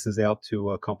got licensed out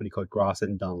to a company called Grosset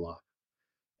and Dunlop.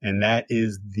 And that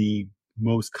is the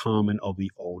most common of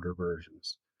the older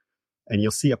versions. And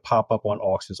you'll see it pop up on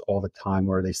auctions all the time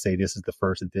where they say this is the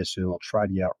first edition. They'll try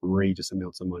to get outrageous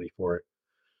amounts of money for it.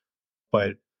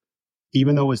 But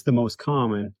even though it's the most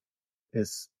common,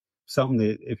 it's something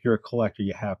that if you're a collector,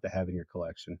 you have to have in your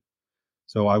collection.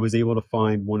 So I was able to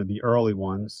find one of the early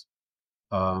ones.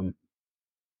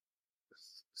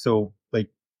 So like,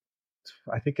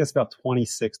 I think it's about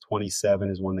 26, 27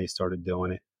 is when they started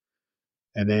doing it.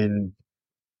 And then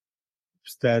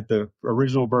that the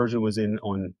original version was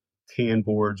on tan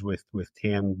boards with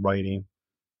tan writing.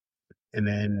 And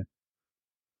then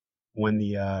when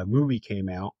the movie came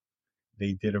out,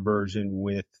 they did a version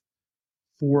with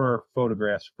 4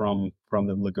 photographs from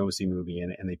the Lugosi movie,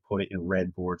 and they put it in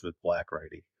red boards with black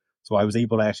writing. So I was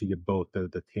able to actually get both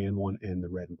the tan one and the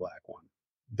red and black one.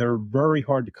 They're very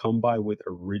hard to come by with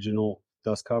original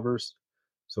dust covers.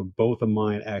 So both of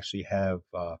mine actually have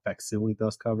facsimile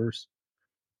dust covers.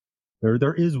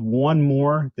 There is one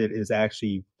more that is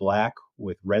actually black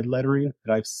with red lettering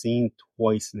that I've seen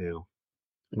twice now.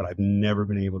 but I've never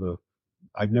been able to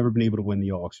win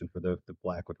the auction for the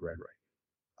black with red right.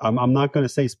 I'm not going to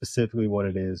say specifically what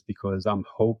it is because I'm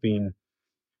hoping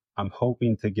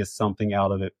to get something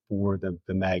out of it for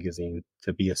the magazine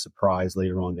to be a surprise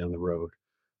later on down the road.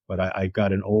 But I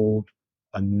got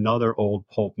another old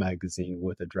pulp magazine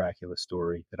with a Dracula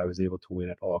story that I was able to win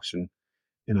at auction,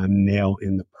 and I'm now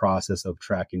in the process of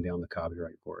tracking down the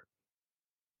copyright for it.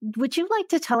 Would you like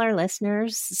to tell our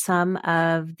listeners some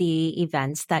of the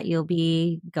events that you'll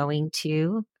be going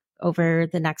to over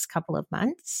the next couple of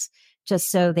months,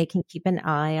 just so they can keep an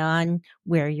eye on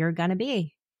where you're going to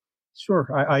be? Sure.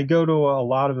 I go to a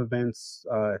lot of events,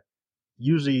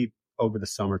 usually over the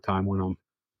summertime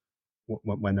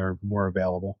when they're more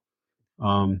available,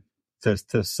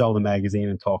 to sell the magazine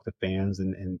and talk to fans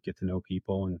and get to know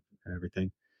people and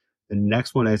everything. The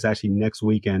next one is actually next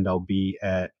weekend. I'll be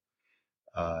at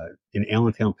in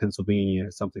Allentown, Pennsylvania.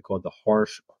 It's something called the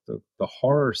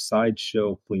Horror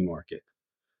Sideshow Flea Market,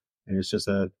 and it's just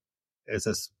a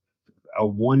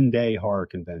 1-day horror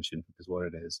convention is what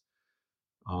it is.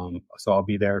 So I'll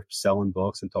be there selling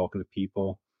books and talking to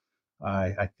people.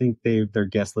 I think their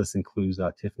guest list includes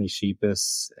Tiffany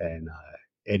Sheepus and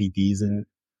Eddie Deason.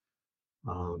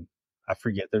 I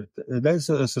forget. That's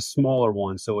a smaller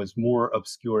one, so it's more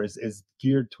obscure. It's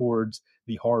geared towards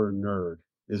the horror nerd,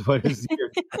 is what it's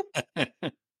geared.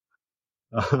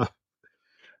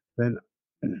 Then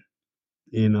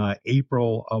in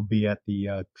April, I'll be at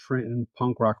the Trenton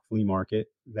Punk Rock Flea Market.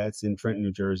 That's in Trenton,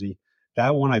 New Jersey.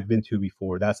 That one I've been to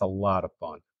before. That's a lot of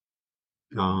fun.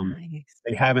 Nice.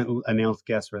 They haven't announced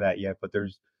guests for that yet, but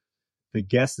the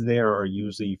guests there are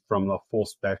usually from the full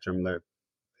spectrum.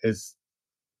 It's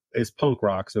punk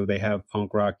rock, so they have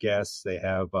punk rock guests. They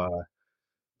have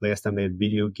last time they had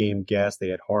video game guests. They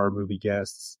had horror movie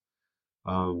guests,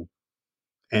 and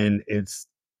it's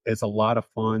a lot of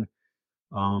fun.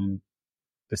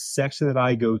 The section that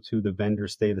I go to, the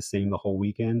vendors stay the same the whole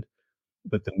weekend,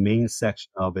 but the main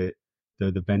section of it,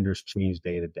 the vendors change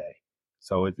day to day.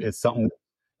 So it's something.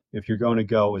 If you're going to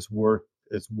go, it's worth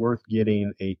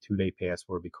getting a 2-day pass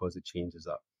for because it changes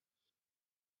up.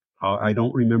 I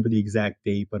don't remember the exact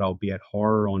date, but I'll be at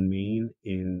Horror on Main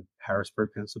in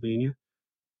Harrisburg, Pennsylvania.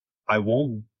 I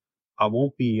won't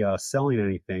be selling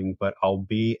anything, but I'll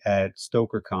be at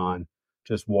StokerCon,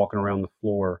 just walking around the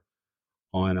floor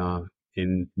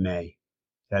in May.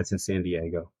 That's in San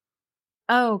Diego.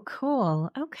 Oh, cool.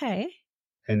 Okay.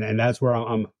 And that's where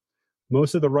I'm.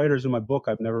 Most of the writers in my book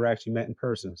I've never actually met in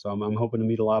person, so I'm hoping to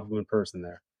meet a lot of them in person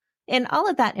there. And all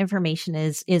of that information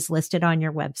is listed on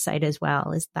your website as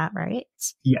well. Is that right?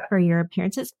 Yeah. For your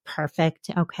appearances? Perfect.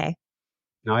 Okay.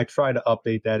 Now I try to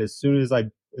update that as soon as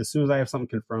I have something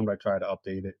confirmed. I try to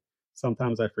update it.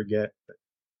 Sometimes I forget.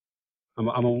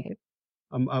 Well,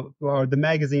 the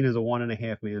magazine is a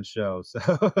 1.5 man show, so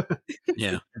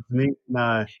yeah, it's me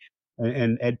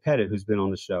and Ed Pettit, who's been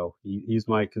on the show. He's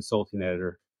my consulting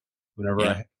editor.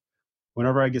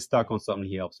 Whenever I get stuck on something,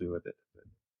 he helps me with it. But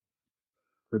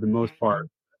for the most part,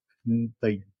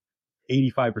 like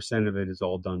 85% of it is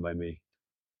all done by me.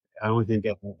 I don't think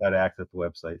I've got to access the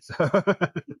website. So.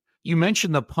 You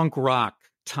mentioned the punk rock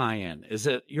tie-in.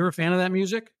 You're a fan of that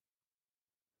music?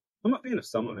 I'm a fan of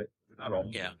some of it, not all.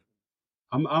 Yeah.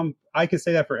 I can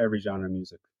say that for every genre of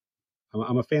music.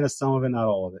 I'm a fan of some of it, not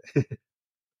all of it.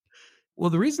 Well,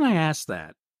 the reason I ask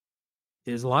that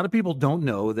is a lot of people don't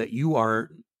know that you are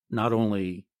not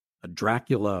only a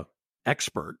Dracula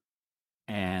expert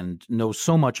and know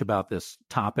so much about this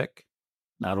topic,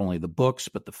 not only the books,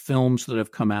 but the films that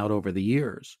have come out over the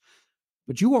years,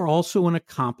 but you are also an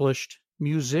accomplished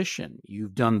musician.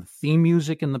 You've done theme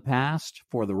music in the past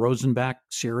for the Rosenbach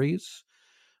series,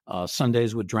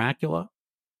 Sundays with Dracula.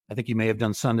 I think you may have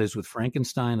done Sundays with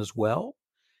Frankenstein as well.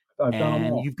 I've done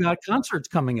them all. And you've got concerts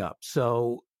coming up.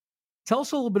 So tell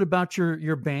us a little bit about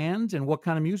your band and what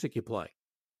kind of music you play.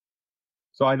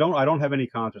 So I don't have any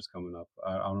concerts coming up.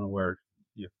 I don't know where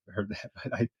you heard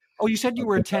that. But you said you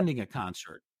were attending a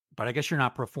concert, but I guess you're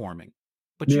not performing.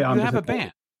 But you have a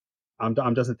band.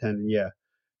 I'm just attending. Yeah.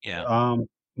 Yeah.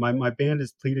 My band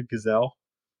is Pleated Gazelle.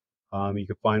 You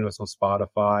can find us on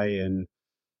Spotify and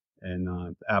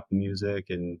Apple Music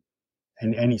and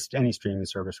any streaming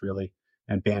service really,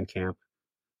 and Bandcamp.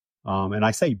 And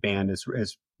I say band is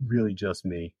really just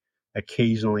me.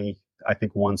 Occasionally, I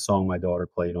think one song my daughter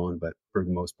played on, but for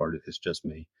the most part, it's just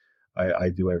me. I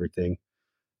do everything.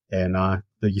 And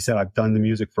like you said, I've done the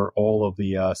music for all of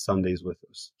the Sundays with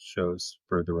shows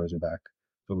for the Rosenbach.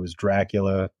 So it was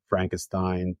Dracula,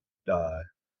 Frankenstein,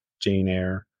 Jane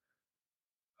Eyre,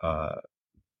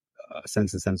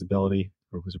 Sense and Sensibility,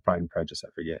 or was it Pride and Prejudice? I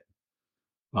forget.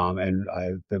 And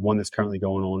the one that's currently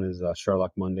going on is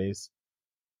Sherlock Mondays.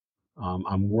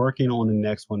 I'm working on the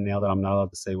next one now that I'm not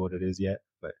allowed to say what it is yet,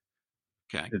 but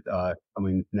Okay.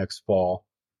 Next fall.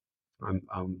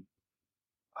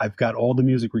 I've got all the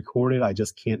music recorded. I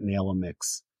just can't nail a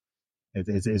mix.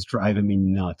 It's driving me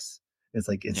nuts. It's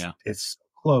like it's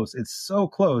close. It's so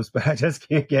close, but I just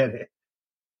can't get it.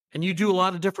 And you do a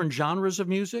lot of different genres of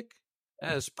music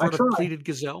as part of Pleated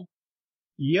Gazelle?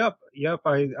 Yep.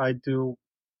 I do.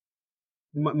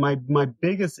 My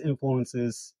biggest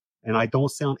influences, and I don't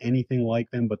sound anything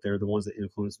like them, but they're the ones that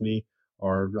influence me,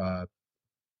 are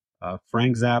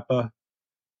Frank Zappa,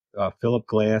 Philip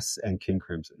Glass, and King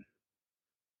Crimson.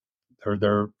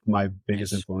 They're my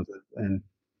biggest influences, and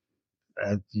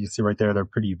as you see right there, they're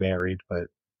pretty varied, and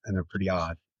they're pretty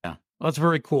odd. Yeah, well, that's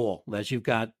very cool that you've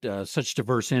got such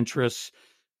diverse interests.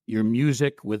 Your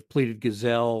music with Pleated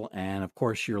Gazelle, and of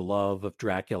course your love of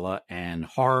Dracula and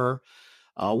horror.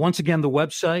 Once again, the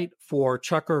website for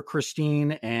Tucker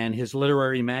Christine and his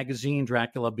literary magazine,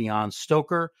 Dracula Beyond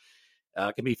Stoker,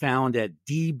 can be found at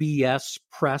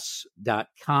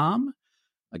dbspress.com.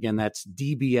 Again, that's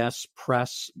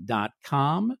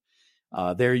dbspress.com.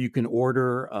 There you can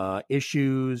order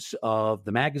issues of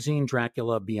the magazine,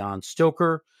 Dracula Beyond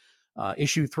Stoker.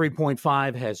 Issue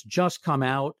 3.5 has just come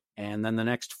out, and then the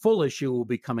next full issue will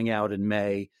be coming out in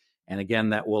May. And again,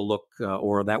 that will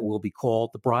that will be called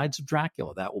The Brides of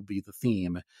Dracula. That will be the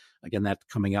theme. Again, that's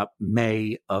coming up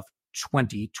May of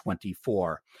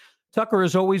 2024. Tucker,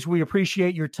 as always, we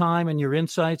appreciate your time and your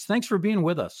insights. Thanks for being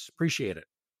with us. Appreciate it.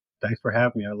 Thanks for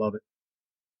having me. I love it.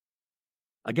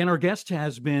 Again, our guest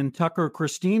has been Tucker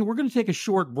Christine. We're going to take a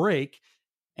short break.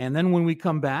 And then when we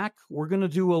come back, we're going to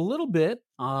do a little bit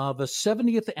of a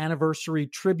 70th anniversary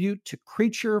tribute to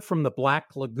Creature from the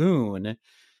Black Lagoon.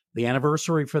 The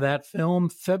anniversary for that film,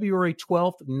 February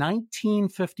 12th,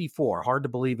 1954. Hard to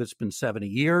believe it's been 70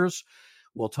 years.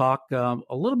 We'll talk a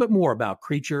little bit more about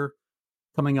Creature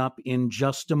coming up in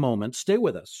just a moment. Stay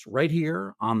with us right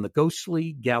here on the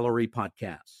Ghostly Gallery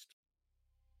podcast.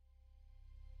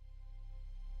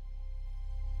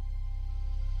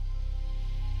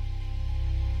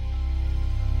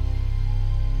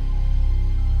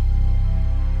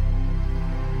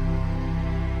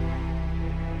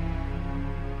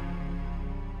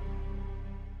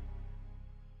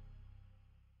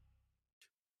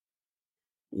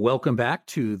 Welcome back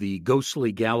to the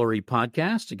Ghostly Gallery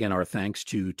podcast. Again, our thanks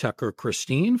to Tucker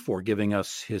Christine for giving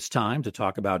us his time to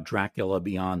talk about Dracula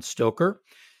Beyond Stoker.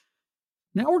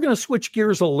 Now we're going to switch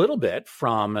gears a little bit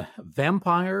from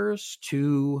vampires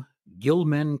to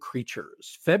Gilman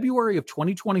creatures. February of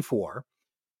 2024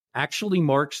 actually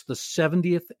marks the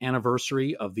 70th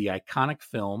anniversary of the iconic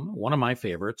film, one of my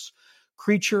favorites,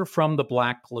 Creature from the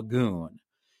Black Lagoon.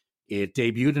 It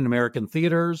debuted in American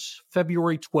theaters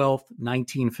February 12th,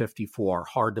 1954.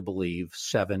 Hard to believe,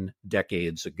 7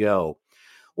 decades ago.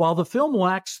 While the film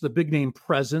lacks the big-name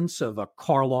presence of a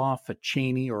Karloff, a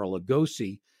Chaney, or a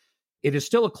Lugosi, it is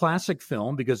still a classic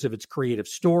film because of its creative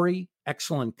story,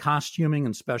 excellent costuming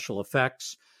and special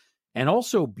effects, and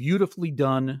also beautifully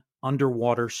done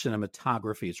underwater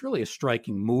cinematography. It's really a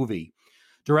striking movie.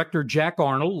 Director Jack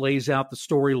Arnold lays out the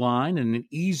storyline in an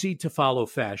easy-to-follow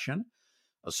fashion.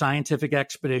 A scientific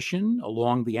expedition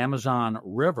along the Amazon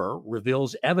River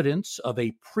reveals evidence of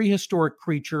a prehistoric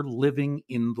creature living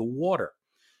in the water.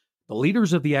 The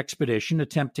leaders of the expedition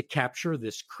attempt to capture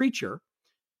this creature,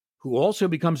 who also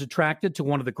becomes attracted to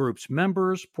one of the group's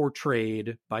members,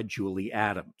 portrayed by Julie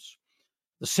Adams.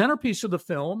 The centerpiece of the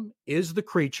film is the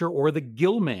creature, or the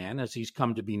Gillman, as he's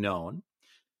come to be known.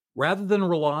 Rather than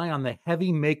rely on the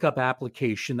heavy makeup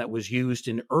application that was used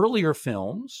in earlier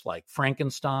films like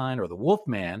Frankenstein or The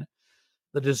Wolfman,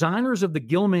 the designers of the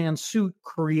Gillman suit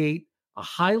create a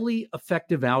highly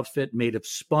effective outfit made of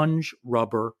sponge,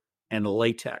 rubber, and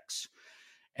latex.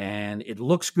 And it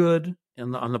looks good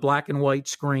on the black and white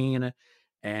screen,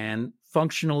 and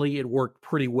functionally it worked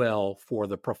pretty well for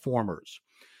the performers.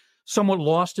 Somewhat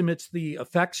lost amidst the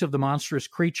effects of the monstrous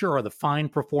creature are the fine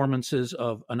performances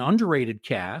of an underrated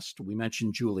cast. We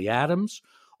mentioned Julie Adams,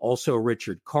 also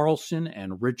Richard Carlson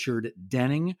and Richard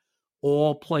Denning,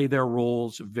 all play their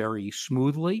roles very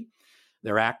smoothly.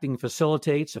 Their acting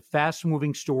facilitates a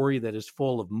fast-moving story that is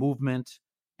full of movement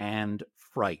and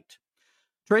fright.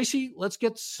 Tracy, let's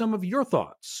get some of your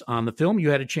thoughts on the film.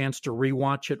 You had a chance to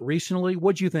rewatch it recently.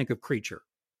 What'd you think of Creature?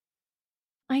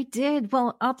 I did.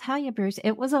 Well, I'll tell you, Bruce,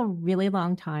 it was a really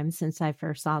long time since I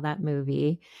first saw that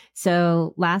movie.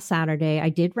 So last Saturday, I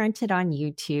did rent it on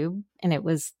YouTube, and it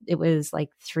was like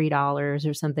 $3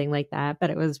 or something like that,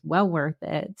 but it was well worth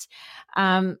it.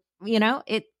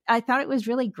 I thought it was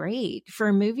really great for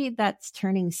a movie that's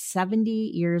turning 70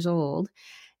 years old.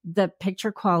 The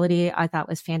picture quality I thought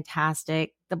was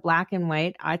fantastic. The black and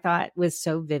white I thought was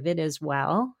so vivid as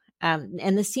well.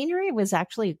 And the scenery was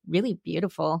actually really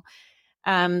beautiful.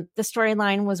 The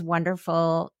storyline was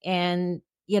wonderful. And,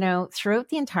 throughout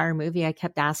the entire movie, I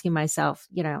kept asking myself,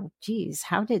 geez,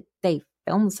 how did they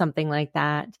film something like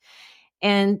that?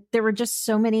 And there were just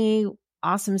so many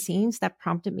awesome scenes that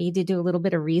prompted me to do a little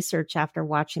bit of research after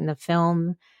watching the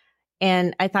film.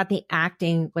 And I thought the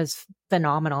acting was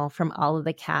phenomenal from all of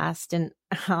the cast. And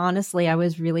honestly, I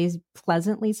was really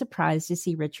pleasantly surprised to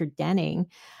see Richard Denning.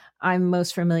 I'm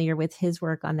most familiar with his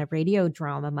work on the radio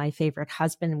drama, My Favorite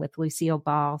Husband with Lucille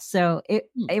Ball. So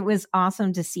it was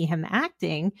awesome to see him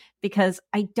acting, because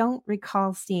I don't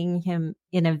recall seeing him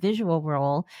in a visual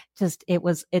role.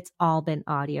 It's all been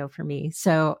audio for me.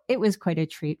 So it was quite a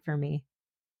treat for me.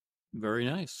 Very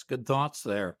nice. Good thoughts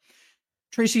there.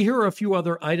 Tracy, here are a few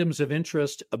other items of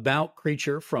interest about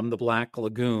Creature from the Black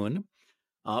Lagoon.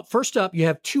 First up, you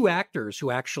have two actors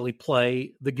who actually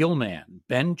play the Gill Man.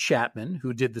 Ben Chapman,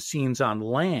 who did the scenes on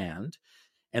land,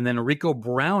 and then Rico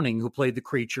Browning, who played the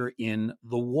creature in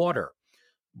the water.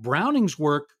 Browning's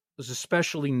work was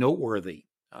especially noteworthy.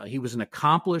 He was an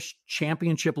accomplished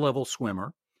championship-level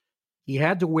swimmer. He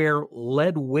had to wear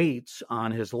lead weights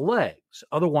on his legs.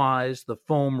 Otherwise, the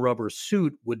foam rubber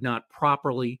suit would not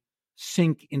properly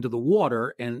sink into the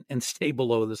water and stay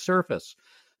below the surface.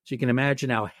 So you can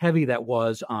imagine how heavy that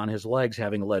was on his legs,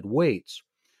 having lead weights.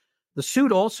 The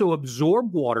suit also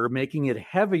absorbed water, making it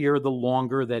heavier the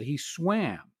longer that he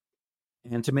swam.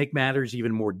 And to make matters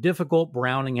even more difficult,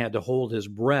 Browning had to hold his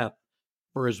breath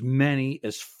for as many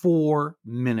as 4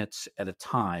 minutes at a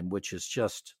time, which is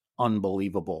just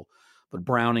unbelievable. But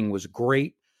Browning was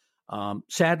great.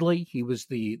 Sadly, he was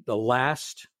the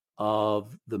last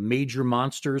of the major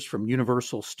monsters from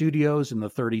Universal Studios in the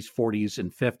 30s, 40s,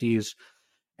 and 50s.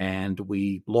 And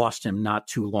we lost him not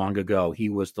too long ago. He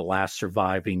was the last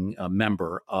surviving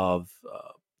member of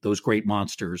those great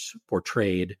monsters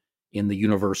portrayed in the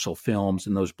Universal films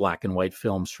and those black and white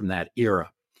films from that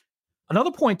era.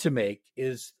 Another point to make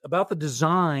is about the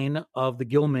design of the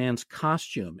Gill Man's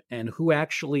costume and who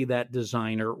actually that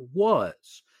designer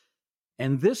was.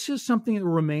 And this is something that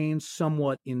remains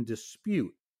somewhat in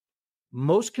dispute.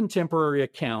 Most contemporary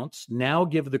accounts now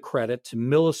give the credit to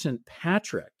Millicent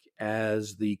Patrick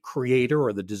as the creator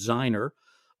or the designer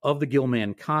of the Gill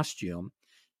Man costume,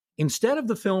 instead of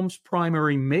the film's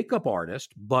primary makeup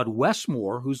artist, Bud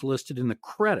Westmore, who's listed in the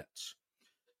credits.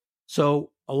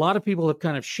 So a lot of people have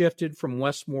kind of shifted from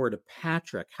Westmore to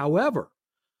Patrick. However,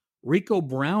 Rico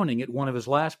Browning, at one of his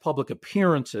last public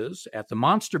appearances at the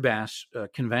Monster Bash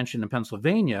convention in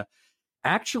Pennsylvania,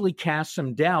 actually cast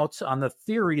some doubts on the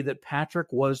theory that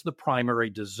Patrick was the primary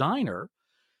designer,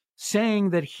 saying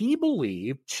that he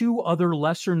believed two other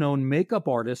lesser-known makeup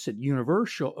artists at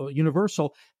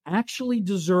Universal actually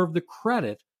deserved the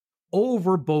credit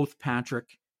over both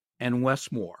Patrick and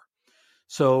Westmore.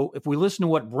 So if we listen to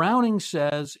what Browning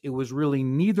says, it was really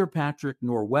neither Patrick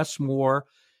nor Westmore.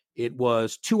 It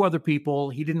was two other people.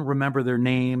 He didn't remember their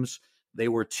names. They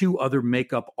were two other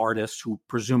makeup artists who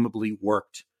presumably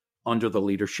worked under the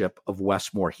leadership of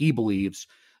Westmore. He believes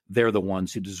they're the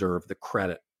ones who deserve the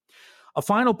credit. A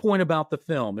final point about the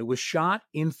film, it was shot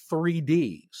in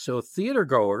 3D, so theater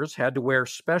goers had to wear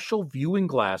special viewing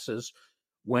glasses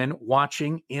when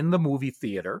watching in the movie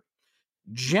theater.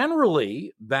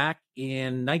 Generally, back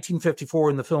in 1954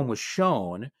 when the film was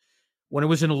shown, when it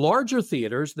was in larger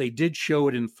theaters, they did show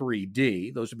it in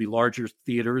 3D. Those would be larger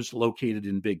theaters located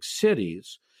in big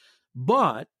cities.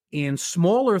 But in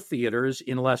smaller theaters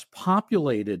in less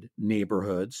populated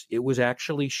neighborhoods, it was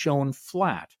actually shown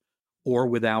flat or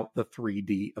without the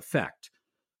 3D effect.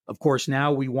 Of course,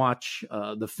 now we watch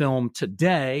the film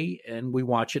today and we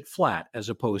watch it flat as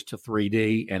opposed to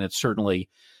 3D, and it certainly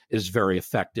is very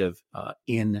effective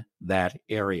in that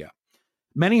area.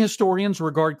 Many historians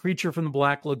regard Creature from the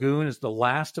Black Lagoon as the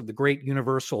last of the great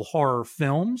Universal horror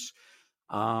films.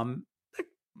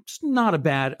 It's not a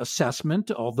bad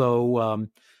assessment, although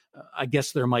I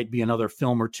guess there might be another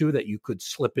film or two that you could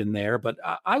slip in there, but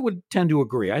I would tend to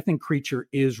agree. I think Creature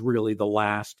is really the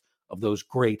last of those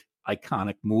great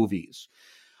iconic movies.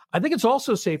 I think it's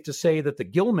also safe to say that the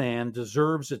Gill Man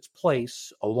deserves its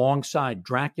place alongside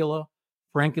Dracula,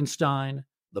 Frankenstein,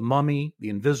 the Mummy, the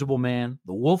Invisible Man,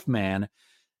 the Wolf Man,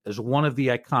 as one of the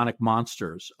iconic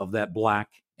monsters of that black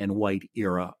and white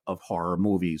era of horror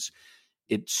movies.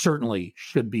 It certainly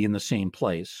should be in the same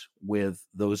place with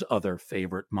those other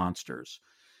favorite monsters.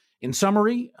 In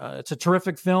summary, it's a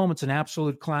terrific film. It's an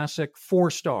absolute classic. 4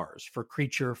 stars for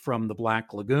Creature from the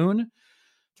Black Lagoon.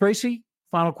 Tracy,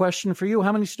 final question for you.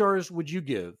 How many stars would you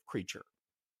give Creature?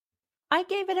 I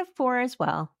gave it a 4 as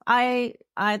well. I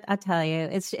tell you,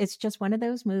 it's just one of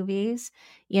those movies.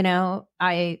 You know,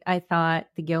 I thought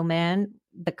the Gill Man,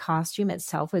 the costume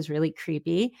itself was really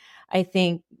creepy. I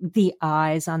think the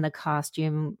eyes on the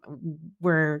costume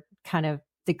were kind of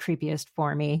the creepiest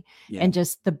for me. Yeah. And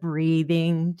just the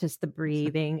breathing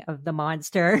of the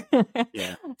monster.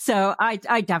 Yeah. So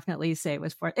I definitely say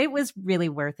it was really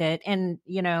worth it. And,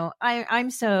 you know, I'm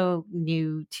so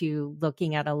new to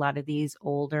looking at a lot of these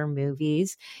older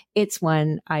movies. It's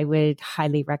one I would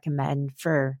highly recommend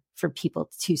for people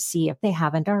to see if they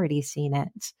haven't already seen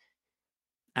it.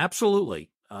 Absolutely.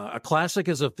 A classic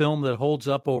is a film that holds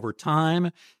up over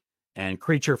time, and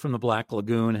Creature from the Black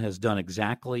Lagoon has done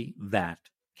exactly that.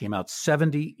 Came out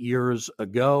 70 years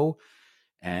ago,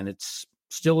 and it's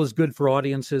still as good for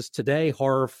audiences today.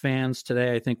 Horror fans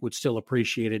today, I think, would still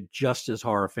appreciate it just as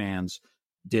horror fans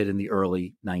did in the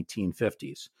early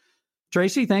 1950s.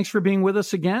 Tracy, thanks for being with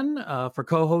us again, for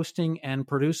co-hosting and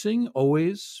producing.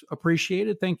 Always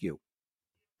appreciated. Thank you.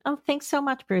 Oh, thanks so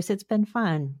much, Bruce. It's been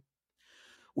fun.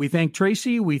 We thank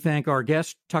Tracy. We thank our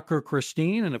guest, Tucker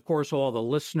Christine, and of course, all the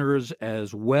listeners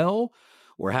as well.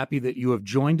 We're happy that you have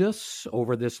joined us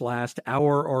over this last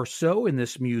hour or so in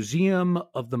this Museum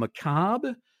of the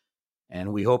Macabre.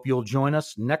 And we hope you'll join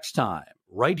us next time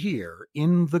right here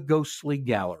in the Ghostly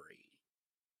Gallery.